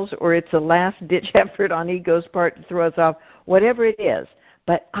signals, or it's a last-ditch effort on ego's part to throw us off, whatever it is.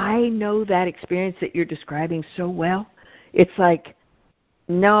 But I know that experience that you're describing so well. It's like,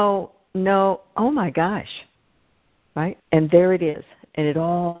 no, oh my gosh, right? And there it is. And it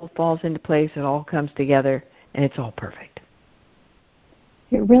all falls into place. It all comes together, and it's all perfect.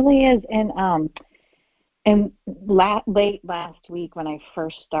 It really is. And late last week when I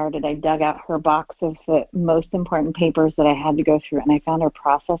first started, I dug out her box of the most important papers that I had to go through, and I found her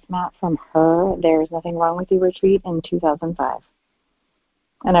process map from her There's Nothing Wrong with You retreat in 2005.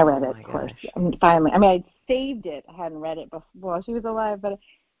 And I read it, of course. Finally. I'd saved it. I hadn't read it before while she was alive, but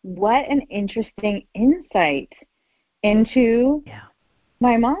what an interesting insight into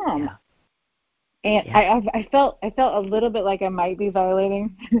my mom. Yeah. And I felt a little bit like I might be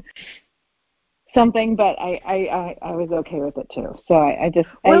violating something, but I was okay with it too. So I just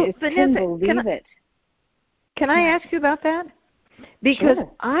couldn't believe it. Can I ask you about that? Because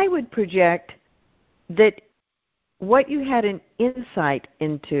I would project that what you had an insight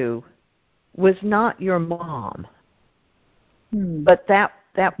into was not your mom, but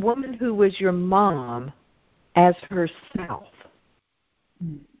that woman who was your mom as herself.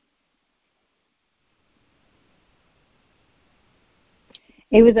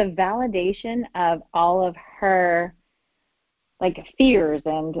 It was a validation of all of her fears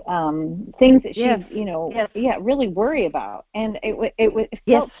and things that she really worry about, and it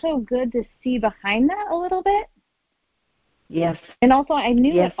felt so good to see behind that a little bit. Yes. And also I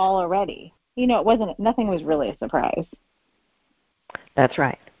knew it all already. Nothing was really a surprise. That's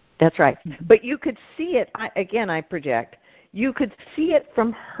right. But you could see it, I project, you could see it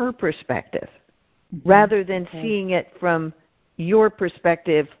from her perspective rather than seeing it from your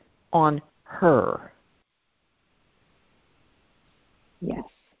perspective on her. Yes.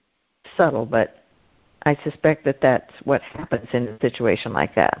 Subtle, but I suspect that that's what happens in a situation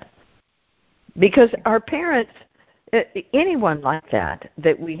like that. Because our parents, anyone like that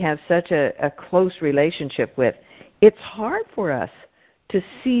we have such a close relationship with, it's hard for us to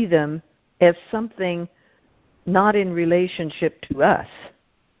see them as something not in relationship to us.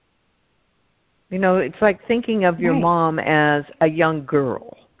 It's like thinking of your mom as a young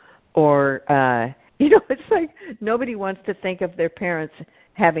girl, or it's like nobody wants to think of their parents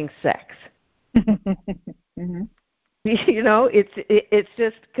having sex. Mm-hmm. You know, it's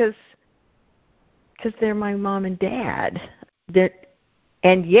just because they're my mom and dad.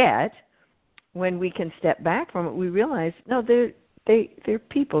 And yet, when we can step back from it, we realize no, they're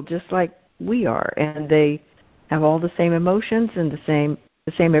people just like we are, and they have all the same emotions and the same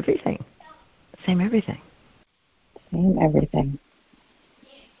everything. Same everything. Same everything.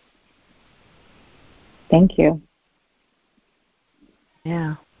 Thank you.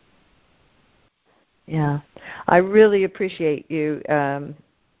 Yeah. Yeah. I really appreciate you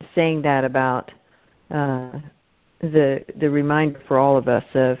saying that about the reminder for all of us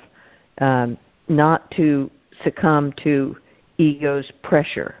of not to succumb to ego's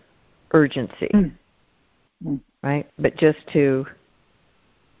pressure, urgency, right? But just to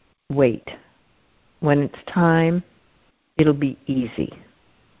wait. When it's time, it'll be easy.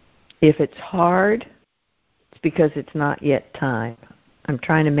 If it's hard, it's because it's not yet time. I'm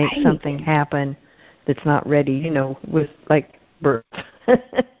trying to make something happen that's not ready, you know, with like birth. Yeah.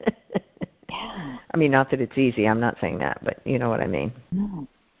 I mean, not that it's easy. I'm not saying that, but you know what I mean. No.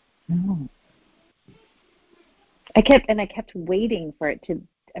 I kept waiting for it to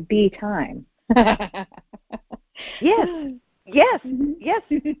be time. Yes,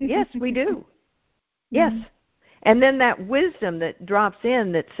 we do. Yes, and then that wisdom that drops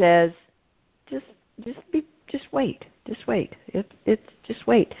in that says, just wait, just wait. It's just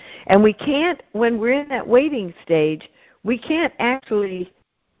wait. And we can't, when we're in that waiting stage, we can't actually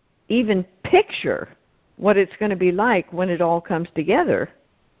even picture what it's going to be like when it all comes together,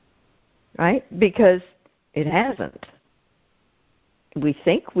 right? Because it hasn't. We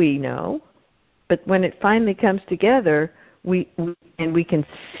think we know, but when it finally comes together, we can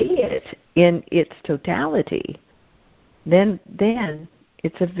see it in its totality. Then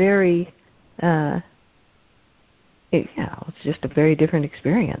it's a very it's just a very different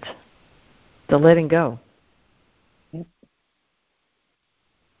experience. The letting go. Yep.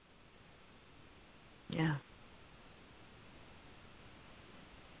 Yeah.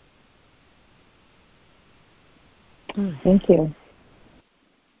 Thank you.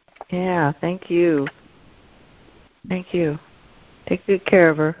 Yeah, thank you. Thank you. Take good care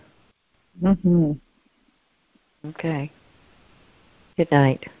of her. Mm-hmm. Okay. Good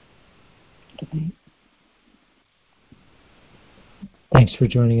night. Good night. Thanks for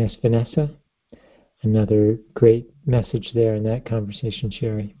joining us, Vanessa. Another great message there in that conversation,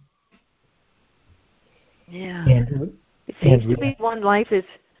 Sherry. Yeah. It seems to be one life is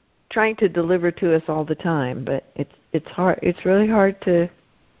trying to deliver to us all the time, but it's hard. It's really hard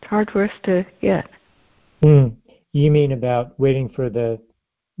for us to get. You mean about waiting for the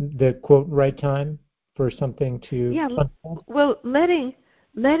quote right time for something to unfold? Well, letting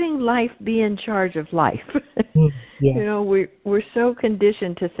life be in charge of life. Yes. You know, we're so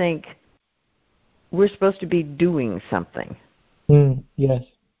conditioned to think we're supposed to be doing something. Yes.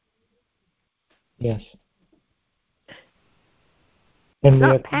 Yes. And it's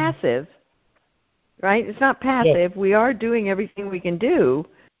not passive, right? It's not passive. Yes. We are doing everything we can do,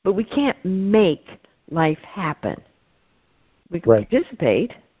 but we can't make life happen. We can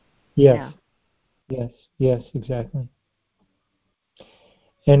participate. Yes. Yeah. Yes, exactly.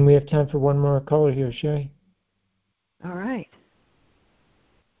 And we have time for one more caller here, Sherry. All right.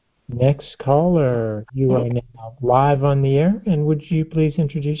 Next caller, you are now live on the air, and would you please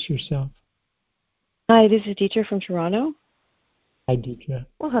introduce yourself? Hi, this is Deetra from Toronto. Hi, Deetra.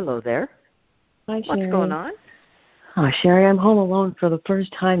 Well, hello there. Hi, Sherry. What's going on? Oh, Sherry, I'm home alone for the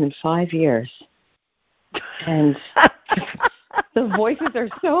first time in 5 years. And the voices are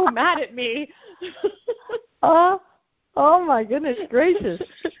so mad at me. Oh my goodness gracious.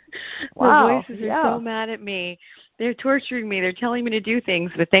 Wow. The voices are so mad at me. They're torturing me. They're telling me to do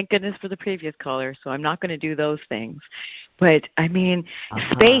things, but thank goodness for the previous caller, so I'm not going to do those things. But I mean,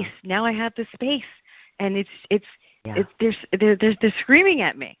 space. Now I have the space, and they're screaming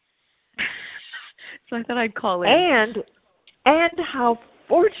at me. So I thought I'd call in. And how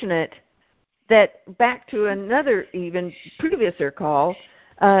fortunate that, back to another even previous call,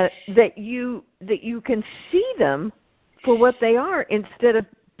 that you can see them for what they are instead of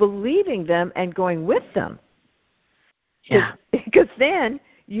believing them and going with them. Yeah. Because then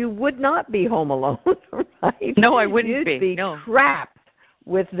you would not be home alone, right? No, I wouldn't You'd be no. trapped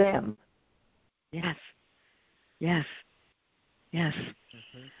with them. Yes. Yes. Yes.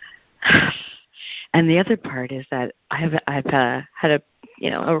 Mm-hmm. And the other part is that I've had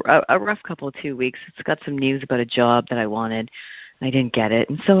a rough couple of 2 weeks. It's got some news about a job that I wanted. I didn't get it,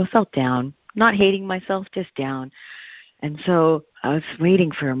 and so I felt down. Not hating myself, just down. And so I was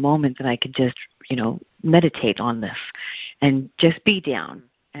waiting for a moment that I could just, meditate on this and just be down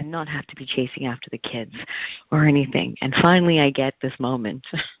and not have to be chasing after the kids or anything. And finally I get this moment.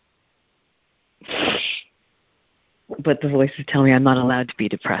 But the voices tell me I'm not allowed to be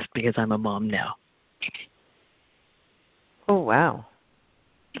depressed because I'm a mom now. Oh, wow.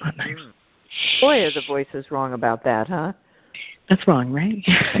 Oh, nice. Boy, are the voices wrong about that, huh? That's wrong, right?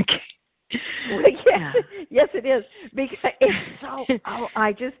 Okay. Well, yes, it is. Because it's so,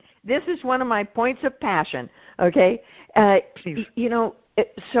 this is one of my points of passion, okay?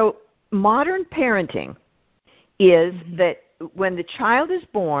 So modern parenting is that when the child is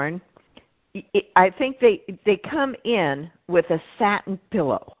born, I think they come in with a satin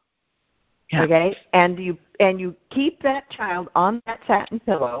pillow, okay? And you keep that child on that satin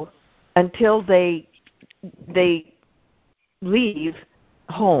pillow until they leave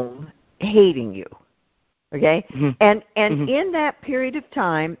home hating you, okay? Mm-hmm. And in that period of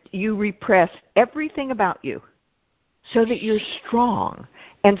time, you repress everything about you so that you're strong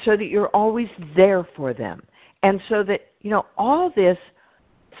and so that you're always there for them. And so that, all this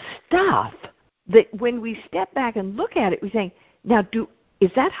stuff that when we step back and look at it, we think, now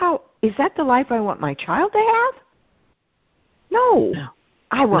is that the life I want my child to have? No.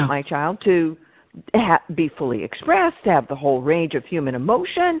 I want my child to be fully expressed, to have the whole range of human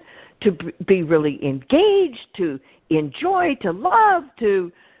emotion, to be really engaged, to enjoy, to love,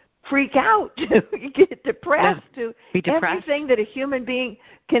 to freak out, to get depressed, to everything that a human being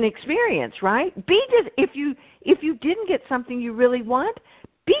can experience, right? If you didn't get something you really want,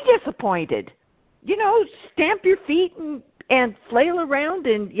 be disappointed. Stamp your feet and flail around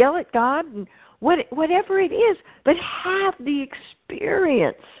and yell at God and whatever it is, but have the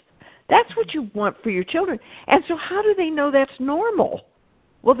experience. That's what you want for your children. And so how do they know that's normal?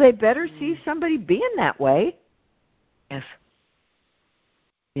 Well, they better see somebody being that way. Yes.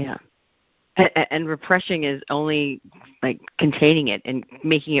 Yeah. And repression is only like containing it and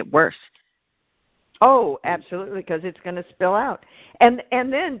making it worse. Oh, absolutely, because it's going to spill out. And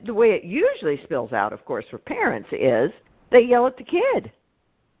then the way it usually spills out, of course, for parents is they yell at the kid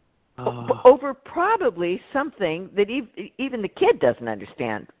over probably something that even the kid doesn't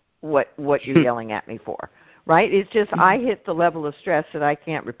understand what you're yelling at me for, right? It's just I hit the level of stress that I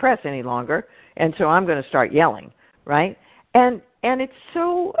can't repress any longer, and so I'm going to start yelling, right? And it's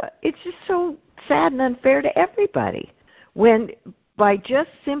just so sad and unfair to everybody when by just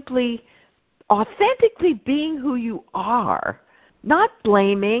simply authentically being who you are, not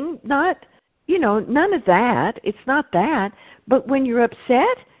blaming, not, none of that. It's not that. But when you're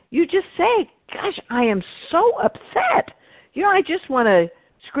upset, you just say, gosh, I am so upset. I just want to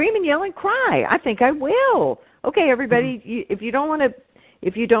scream and yell and cry. I think I will. Okay, everybody, if you don't want to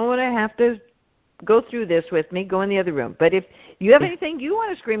have to go through this with me, go in the other room. But if you have anything you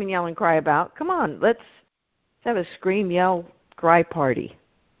want to scream and yell and cry about, come on, let's have a scream, yell, cry party.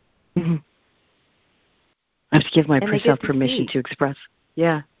 Mm-hmm. I have to give myself permission to express.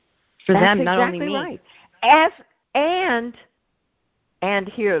 Yeah. For That's them, not exactly only me. Right. And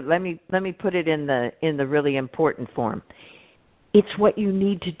here, let me put it in the really important form. It's what you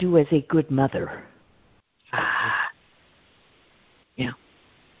need to do as a good mother. Yeah.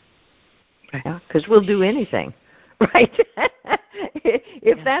 Okay. Yeah, because we'll do anything, right?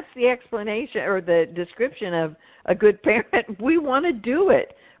 If that's the explanation or the description of a good parent, we want to do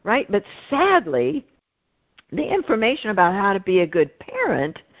it, right? But sadly, the information about how to be a good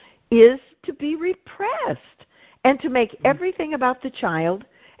parent is to be repressed and to make everything about the child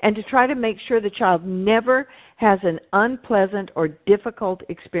and to try to make sure the child never has an unpleasant or difficult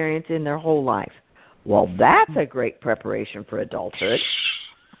experience in their whole life. Well, that's a great preparation for adulthood.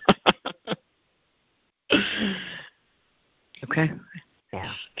 Okay.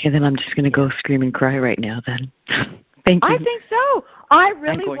 Yeah. Okay, then I'm just going to go scream and cry right now then. Thank you. I think so. I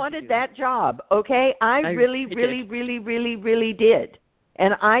really wanted that job, okay? I really did.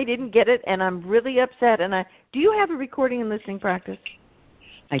 And I didn't get it, and I'm really upset. Do you have a recording and listening practice?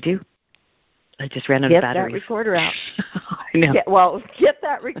 I do. I just ran out of batteries. Get that recorder out. I know. Get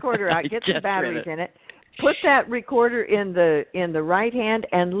that recorder out. Get some batteries in it. Put that recorder in the right hand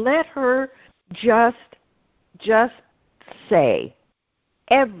and let her just say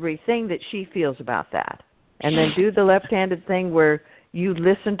everything that she feels about that. And then do the left-handed thing where you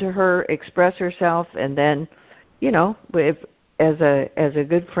listen to her express herself, and then, if, as a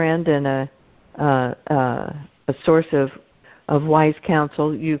good friend and a source of wise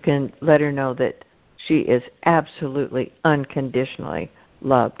counsel, you can let her know that she is absolutely unconditionally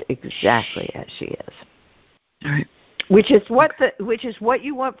loved exactly as she is. All right. Which is what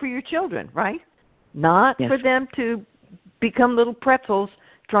you want for your children, right? Not for them to become little pretzels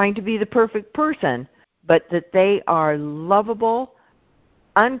trying to be the perfect person, but that they are lovable,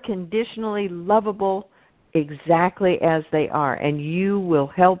 unconditionally lovable exactly as they are, and you will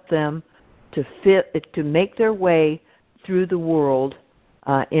help them to make their way through the world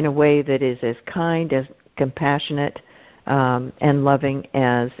in a way that is as kind, as compassionate, and loving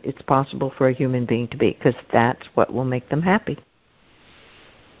as it's possible for a human being to be, because that's what will make them happy.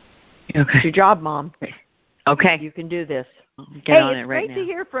 Okay. It's your job, Mom. Okay. You can do this. Get on it right now. It's great to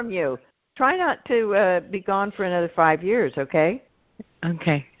hear from you. Try not to be gone for another 5 years, okay?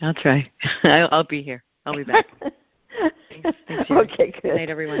 Okay, I'll try. I'll be here. I'll be back. Thanks, okay, good. Good night,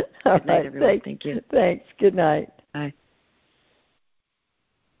 everyone. All Good night, right, everyone. Thank you. Thanks. Good night. Bye.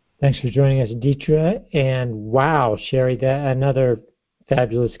 Thanks for joining us, Deetra. And wow, Sherry, that another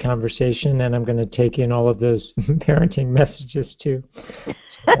fabulous conversation. And I'm going to take in all of those parenting messages too.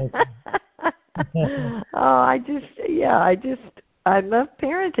 So I love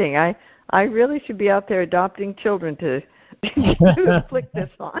parenting. I really should be out there adopting children to inflict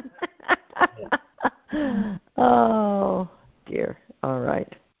this on. Oh dear. All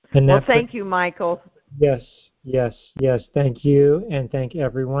right. Well, thank you, Michael. Yes. Thank you, and thank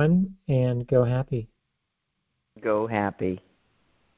everyone, and go happy. Go happy.